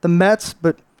than the Mets,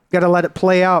 but got to let it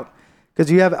play out.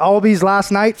 Because you have Albies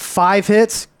last night, 5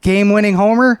 hits, game-winning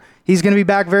homer. He's going to be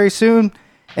back very soon.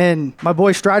 And my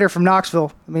boy Strider from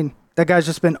Knoxville, I mean, that guy's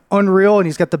just been unreal, and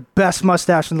he's got the best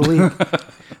mustache in the league.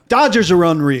 Dodgers are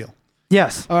unreal.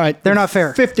 Yes. All right. They're not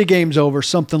fair. 50 games over,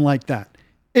 something like that.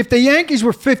 If the Yankees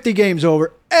were 50 games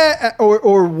over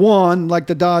or won like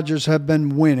the Dodgers have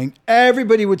been winning,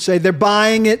 everybody would say they're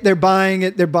buying it, they're buying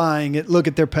it, they're buying it. Look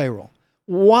at their payroll.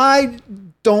 Why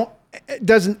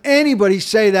doesn't anybody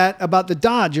say that about the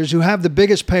Dodgers, who have the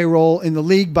biggest payroll in the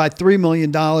league by $3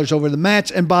 million over the Mets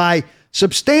and by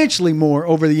substantially more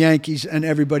over the Yankees and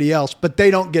everybody else, but they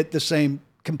don't get the same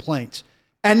complaints.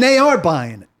 And they are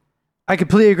buying it. I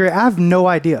completely agree. I have no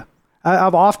idea.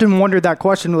 I've often wondered that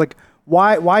question, like,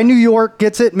 why New York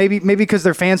gets it? Maybe because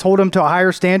their fans hold them to a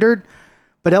higher standard,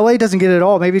 but LA doesn't get it at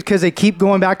all. Maybe because they keep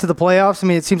going back to the playoffs. I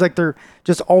mean, it seems like they're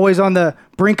just always on the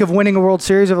brink of winning a World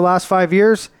Series over the last 5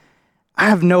 years. I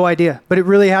have no idea, but it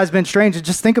really has been strange. And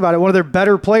just think about it. One of their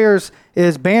better players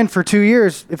is banned for 2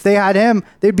 years. If they had him,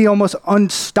 they'd be almost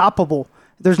unstoppable.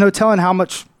 There's no telling how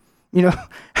much,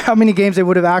 how many games they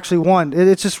would have actually won.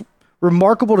 It's just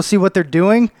remarkable to see what they're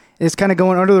doing. It's kind of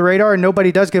going under the radar, and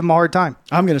nobody does give them a hard time.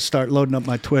 I'm going to start loading up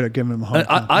my Twitter, giving them a hard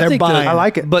time. I think I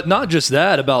like it. But not just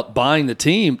that, about buying the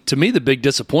team. To me, the big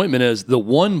disappointment is the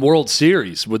one World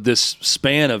Series with this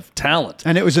span of talent.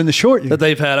 And it was in the short year that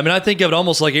they've had. I mean, I think of it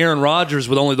almost like Aaron Rodgers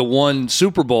with only the one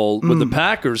Super Bowl with the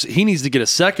Packers. He needs to get a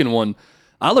second one.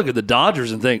 I look at the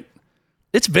Dodgers and think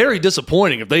it's very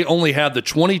disappointing if they only have the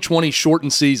 2020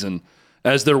 shortened season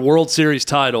as their World Series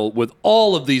title with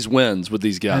all of these wins with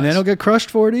these guys. And they don't get crushed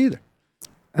for it either.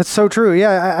 That's so true.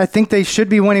 Yeah, I think they should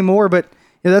be winning more, but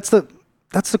that's the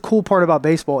cool part about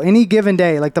baseball. Any given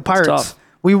day, like the Pirates,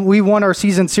 we won our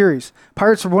season series.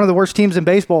 Pirates are one of the worst teams in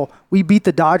baseball. We beat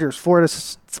the Dodgers 4 out of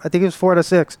 6.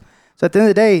 So at the end of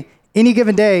the day, any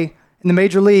given day in the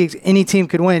major leagues, any team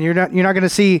could win. You're not going to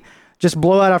see just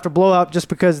blowout after blowout just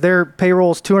because their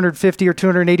payroll is 250 or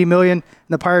 280 million and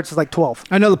the Pirates is like 12.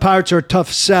 I know the Pirates are a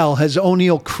tough sell. Has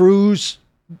O'Neal Cruz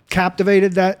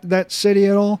captivated that city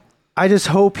at all? I just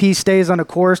hope he stays on a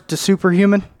course to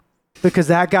superhuman because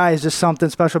that guy is just something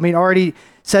special. I mean, already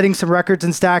setting some records in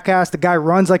StatCast. The guy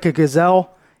runs like a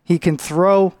gazelle. He can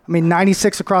throw. I mean,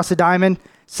 96 across the diamond,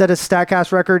 set a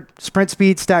StatCast record, sprint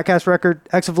speed, StatCast record,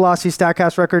 exit velocity,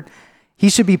 StatCast record. He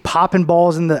should be popping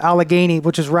balls in the Allegheny,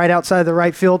 which is right outside the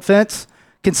right field fence,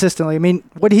 consistently. I mean,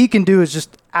 what he can do is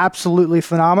just absolutely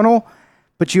phenomenal,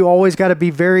 but you always got to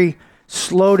be very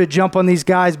slow to jump on these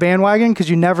guys' bandwagon because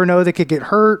you never know. They could get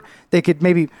hurt. They could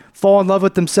maybe fall in love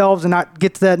with themselves and not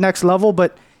get to that next level,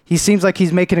 but he seems like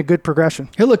he's making a good progression.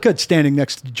 He'll look good standing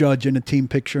next to Judge in a team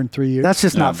picture in 3 years. That's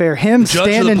just not fair. Him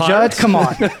standing Judge, come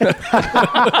on. Boy,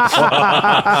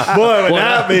 would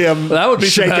that be that would be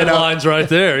some headlines right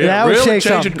there. Yeah, that would really shake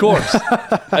changing course.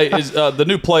 Hey, is the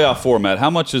new playoff format, how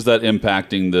much is that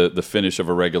impacting the finish of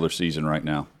a regular season right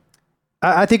now?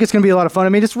 I think it's going to be a lot of fun. I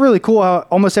mean, it's really cool how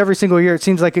almost every single year it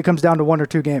seems like it comes down to 1 or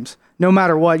 2 games, no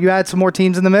matter what. You add some more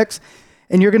teams in the mix,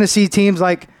 and you're going to see teams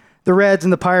like the Reds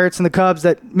and the Pirates and the Cubs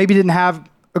that maybe didn't have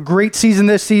a great season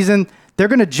this season. They're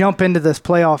going to jump into this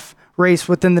playoff race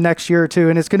within the next year or two,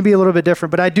 and it's going to be a little bit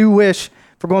different. But I do wish,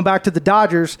 for going back to the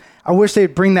Dodgers, I wish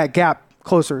they'd bring that gap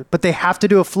closer. But they have to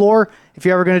do a floor if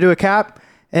you're ever going to do a cap.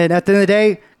 And at the end of the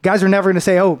day, guys are never going to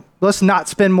say, oh, let's not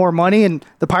spend more money. And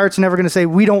the Pirates are never going to say,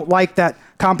 we don't like that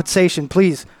compensation.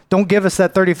 Please don't give us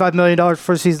that $35 million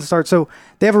before the season starts. So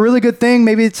they have a really good thing.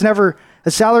 Maybe it's never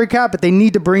a salary cap, but they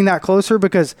need to bring that closer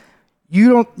because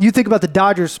you think about the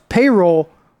Dodgers payroll.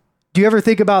 Do you ever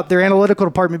think about their analytical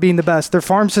department being the best, their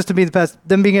farm system being the best,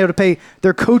 them being able to pay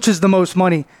their coaches the most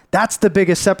money? That's the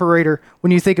biggest separator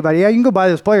when you think about it. Yeah, you can go buy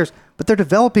those players, but they're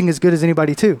developing as good as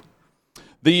anybody too.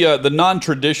 The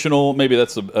non-traditional, maybe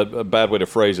that's a bad way to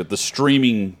phrase it, the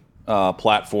streaming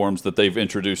platforms that they've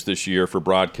introduced this year for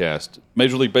broadcast.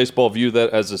 Major League Baseball view that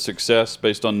as a success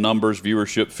based on numbers,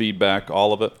 viewership, feedback,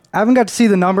 all of it? I haven't got to see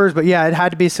the numbers, but yeah, it had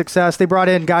to be a success. They brought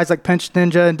in guys like Pinch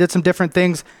Ninja and did some different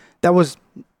things that was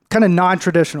kind of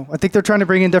non-traditional. I think they're trying to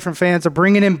bring in different fans. They're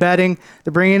bringing in betting.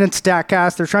 They're bringing in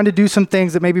StatCast. They're trying to do some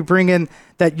things that maybe bring in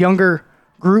that younger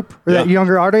group or that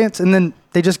younger audience. And then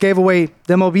they just gave away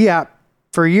the MLB app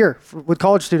for a year with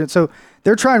college students. So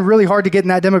they're trying really hard to get in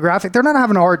that demographic. They're not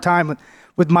having a hard time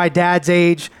with my dad's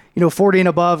age, 40 and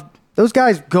above. Those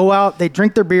guys go out, they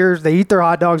drink their beers, they eat their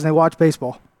hot dogs, and they watch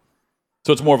baseball.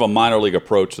 So it's more of a minor league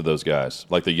approach to those guys,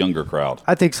 like the younger crowd.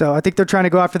 I think so. I think they're trying to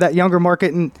go after that younger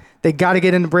market, and they got to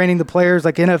get into branding the players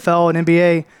like NFL and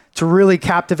NBA to really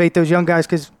captivate those young guys,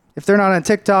 because if they're not on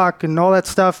TikTok and all that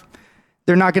stuff,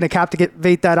 they're not going to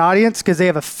captivate that audience because they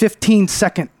have a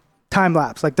 15-second time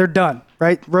lapse. Like, they're done,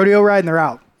 right? Rodeo ride, and they're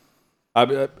out. I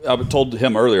told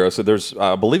him earlier, I said,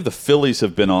 I believe the Phillies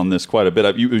have been on this quite a bit.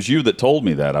 It was you that told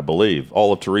me that, I believe.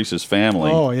 All of Teresa's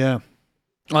family. Oh, yeah.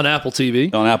 On Apple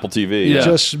TV. On Apple TV.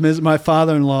 Yeah. My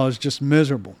father-in-law is just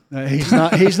miserable. He's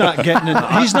not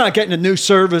getting a new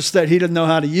service that he doesn't know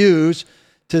how to use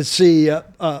to see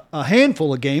a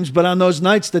handful of games. But on those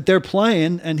nights that they're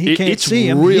playing and he can't see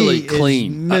them, really he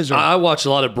clean. Is miserable. I watched a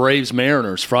lot of Braves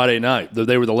Mariners Friday night.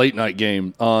 They were the late night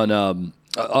game on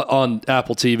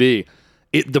Apple TV.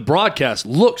 The broadcast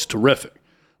looks terrific.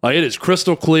 It is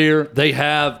crystal clear. They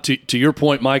have, to your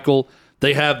point, Michael,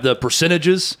 they have the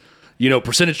percentages.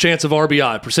 Percentage chance of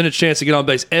RBI, percentage chance to get on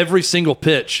base. Every single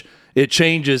pitch, it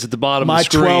changes at the bottom of the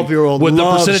screen. My 12-year-old with the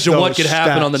loves percentage of what could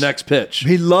happen stats. on the next pitch.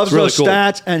 He loves really those cool.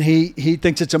 stats, and he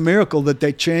thinks it's a miracle that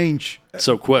they change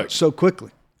so quickly.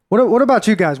 What about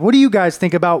you guys? What do you guys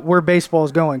think about where baseball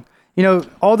is going?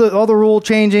 All the rule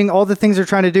changing, all the things they're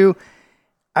trying to do.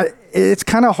 it's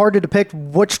kind of hard to depict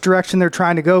which direction they're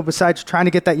trying to go besides trying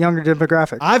to get that younger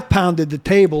demographic. I've pounded the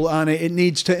table on it. It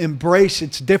needs to embrace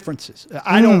its differences.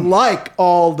 I don't like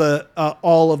all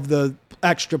of the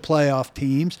extra playoff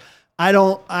teams. I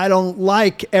don't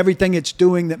like everything it's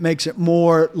doing that makes it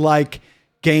more like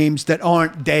games that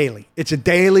aren't daily. It's a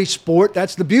daily sport.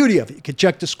 That's the beauty of it. You can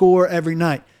check the score every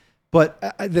night.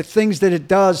 But the things that it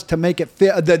does to make it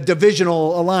fit, the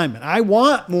divisional alignment. I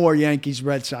want more Yankees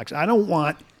Red Sox. I don't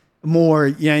want more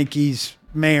Yankees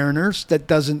Mariners. That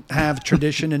doesn't have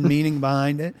tradition and meaning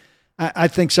behind it. I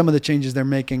think some of the changes they're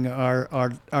making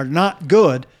are not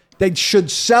good. They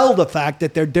should sell the fact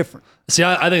that they're different. See,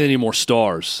 I think they need more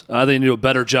stars. I think they need a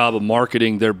better job of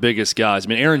marketing their biggest guys. I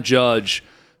mean, Aaron Judge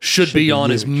should be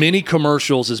on as many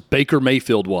commercials as Baker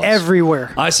Mayfield was.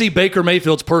 Everywhere. I see Baker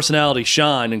Mayfield's personality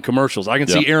shine in commercials. I can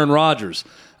see Aaron Rodgers.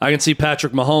 I can see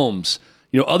Patrick Mahomes.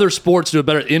 Other sports do a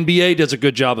better. NBA does a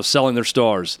good job of selling their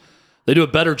stars. They do a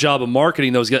better job of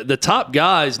marketing those guys. The top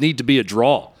guys need to be a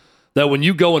draw. That when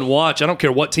you go and watch, I don't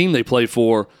care what team they play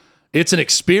for, it's an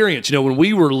experience. When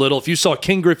we were little, if you saw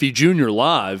King Griffey Jr.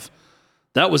 live,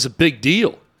 that was a big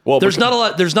deal. Well, there's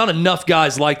not enough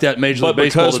guys like that in Major League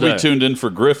Baseball because today. we tuned in for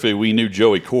Griffey, we knew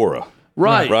Joey Cora.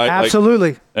 Right.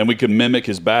 Absolutely. And we could mimic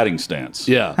his batting stance.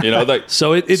 Yeah.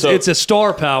 So it's a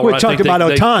star power. We're talking about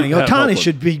Ohtani. Ohtani Ohtani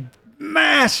should be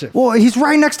massive. Well, he's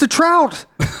right next to Trout.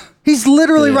 He's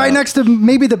literally right next to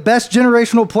maybe the best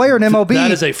generational player in MLB. That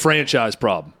is a franchise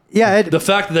problem. Yeah. The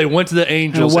fact that they went to the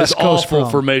Angels is awful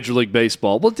for Major League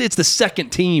Baseball. Well, it's the second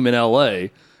team in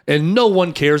L.A., and no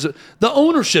one cares. The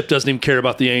ownership doesn't even care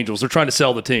about the Angels. They're trying to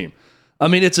sell the team. I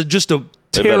mean, it's just a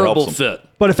terrible fit.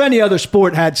 But if any other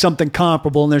sport had something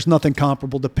comparable, and there's nothing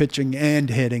comparable to pitching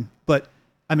and hitting, but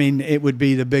I mean, it would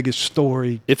be the biggest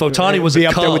story. If Ohtani was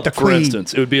a Cub, for for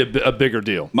instance, it would be a bigger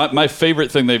deal. My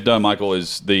favorite thing they've done, Michael,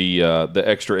 is the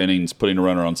extra innings, putting a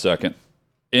runner on second.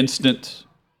 Instant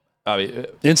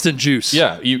juice.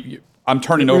 Yeah, I'm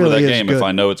turning over that game if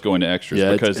I know it's going to extras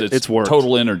because it's worked.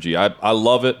 Total energy. I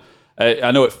love it.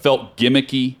 I know it felt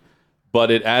gimmicky,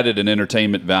 but it added an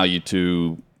entertainment value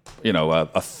to a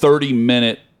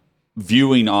 30-minute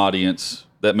viewing audience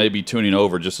that may be tuning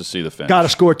over just to see the finish. Got to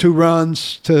score 2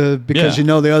 runs because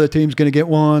the other team's going to get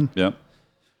one. Yep.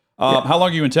 How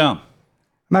long are you in town?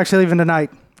 I'm actually leaving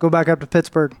tonight. Go back up to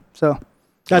Pittsburgh. So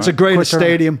that's a great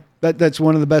stadium. That's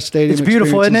one of the best stadiums. It's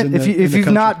beautiful, isn't it? If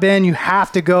you've not been, you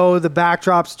have to go. The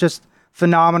backdrop's just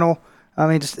phenomenal. I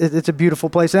mean, it's a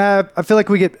beautiful place. And I feel like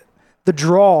we get the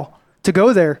draw to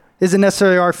go there. Isn't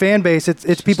necessarily our fan base.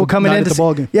 It's people coming in to the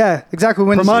ball game. Yeah, exactly.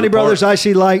 Permani Brothers,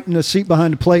 IC Light, and a seat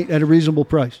behind the plate at a reasonable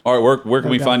price. All right, where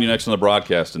can we find you next on the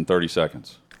broadcast in 30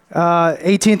 seconds?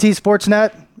 AT&T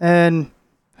Sportsnet, and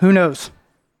who knows?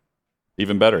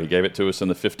 Even better, he gave it to us in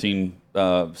the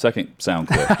 15-second sound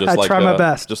clip. Just I try my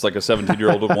best. Just like a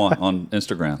 17-year-old would want on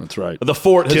Instagram. That's right. The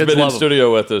Fort has been in love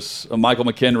studio with us. Michael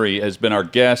McHenry has been our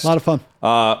guest. A lot of fun.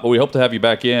 We hope to have you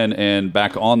back in and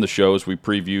back on the show as we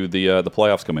preview the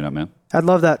playoffs coming up, man. I'd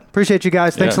love that. Appreciate you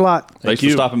guys. Thanks a lot. Thanks for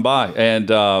stopping by.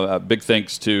 And big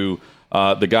thanks to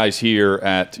the guys here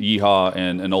at Yeehaw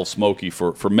and Old Smoky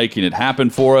for making it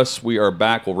happen for us. We are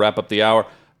back. We'll wrap up the hour.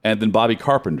 And then Bobby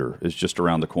Carpenter is just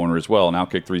around the corner as well on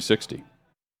Outkick 360.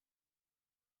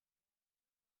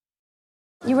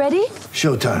 You ready?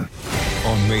 Showtime.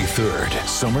 On May 3rd,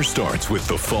 summer starts with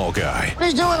The Fall Guy.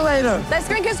 Let's do it later. Let's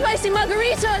drink a spicy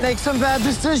margarita. Make some bad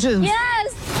decisions.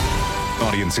 Yes.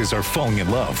 Audiences are falling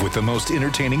in love with the most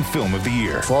entertaining film of the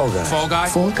year. Fall Guy. Fall Guy?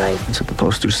 Fall Guy. That's what the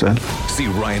poster said. See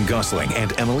Ryan Gosling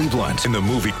and Emily Blunt in the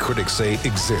movie critics say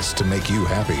exists to make you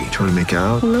happy. Trying to make it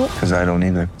out? Nope. Because I don't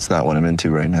either. It's not what I'm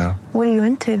into right now. What are you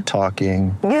into?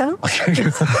 Talking. Yeah.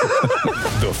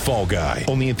 The Fall Guy.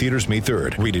 Only in theaters May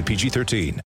 3rd. Rated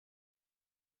PG-13.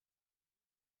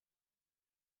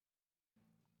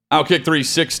 Outkick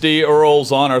 360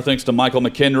 Earl's on. Our thanks to Michael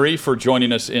McHenry for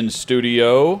joining us in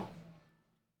studio.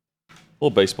 A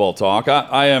little baseball talk.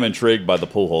 I am intrigued by the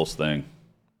Pujols thing.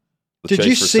 The Did chase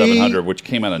you for see 700, which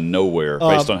came out of nowhere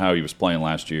based on how he was playing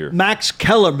last year. Max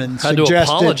Kellerman Had to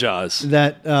suggested apologize.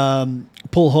 that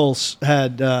Pujols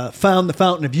had found the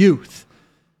fountain of youth.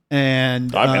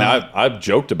 And I mean, I've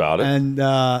joked about it. And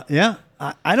I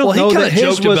don't Well, he know kinda that his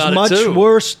joked was about it, much too.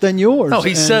 worse than yours. No,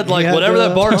 he And said, like, had whatever to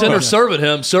that bartender tone it. serving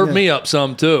him, served me up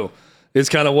some, too. Is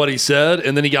kind of what he said.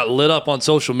 And then he got lit up on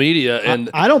social media. And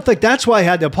I don't think that's why he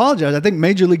had to apologize. I think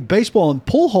Major League Baseball and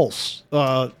Pujols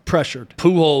pressured.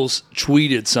 Pujols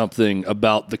tweeted something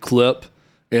about the clip.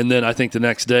 And then I think the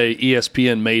next day,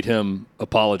 ESPN made him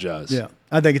apologize. Yeah,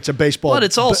 I think it's a baseball But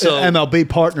it's also- MLB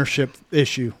partnership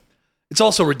issue. It's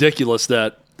also ridiculous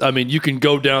that I mean, you can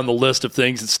go down the list of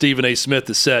things that Stephen A. Smith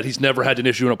has said. He's never had to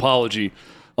issue an apology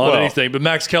on anything, but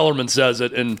Max Kellerman says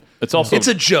it, and it's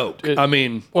a joke.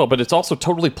 But it's also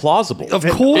totally plausible. Of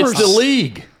course. It's the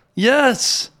league.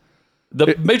 Yes.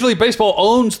 The Major League Baseball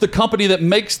owns the company that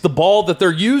makes the ball that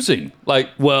they're using.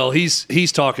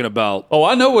 He's talking about. Oh,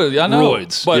 I know.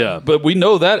 Roids. But we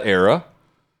know that era,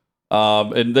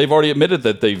 and they've already admitted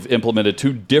that they've implemented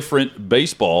 2 different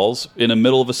baseballs in the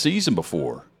middle of a season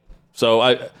before.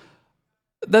 So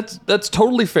that's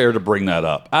totally fair to bring that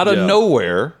up out of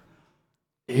nowhere.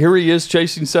 Here he is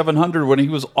chasing 700 when he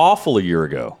was awful a year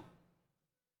ago.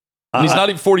 And he's not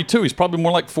even 42. He's probably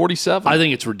more like 47. I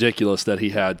think it's ridiculous that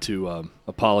he had to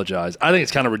apologize. I think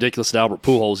it's kind of ridiculous that Albert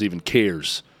Pujols even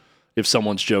cares if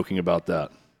someone's joking about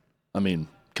that. I mean,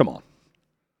 come on.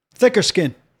 Thicker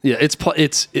skin. Yeah,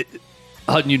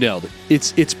 Hutton, you nailed it.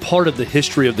 It's part of the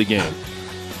history of the game.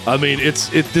 I mean,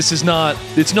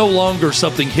 it's no longer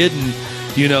something hidden,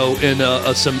 in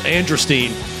some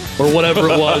Andrestein or whatever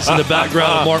it was in the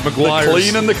background of Mark McGwire's the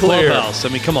clean and the clear clubhouse. I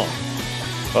mean, come on.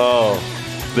 Oh.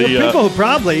 People who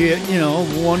probably,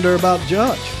 wonder about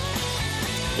Judge.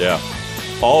 Yeah.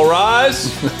 All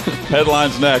rise.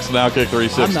 Headlines next. Now Kick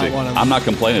 360. I'm not one of them. I'm not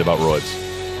complaining about roids.